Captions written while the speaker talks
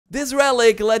This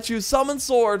relic lets you summon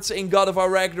swords in God of War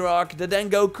Ragnarok that then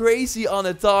go crazy on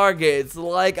a target.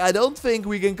 Like, I don't think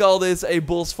we can call this a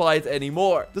boss fight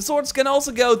anymore. The swords can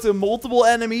also go to multiple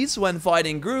enemies when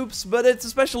fighting groups, but it's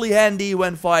especially handy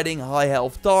when fighting high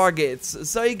health targets.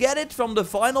 So you get it from the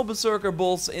final berserker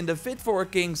boss in the Fit for a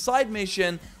King side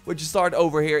mission, which you start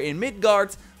over here in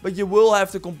Midgard, but you will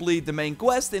have to complete the main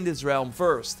quest in this realm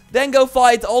first. Then go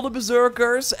fight all the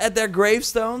berserkers at their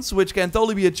gravestones, which can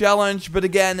totally be a challenge, but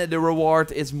again, the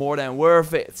reward is more than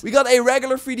worth it. We got a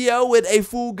regular video with a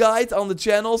full guide on the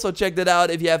channel, so check that out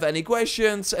if you have any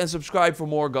questions, and subscribe for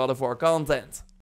more God of War content.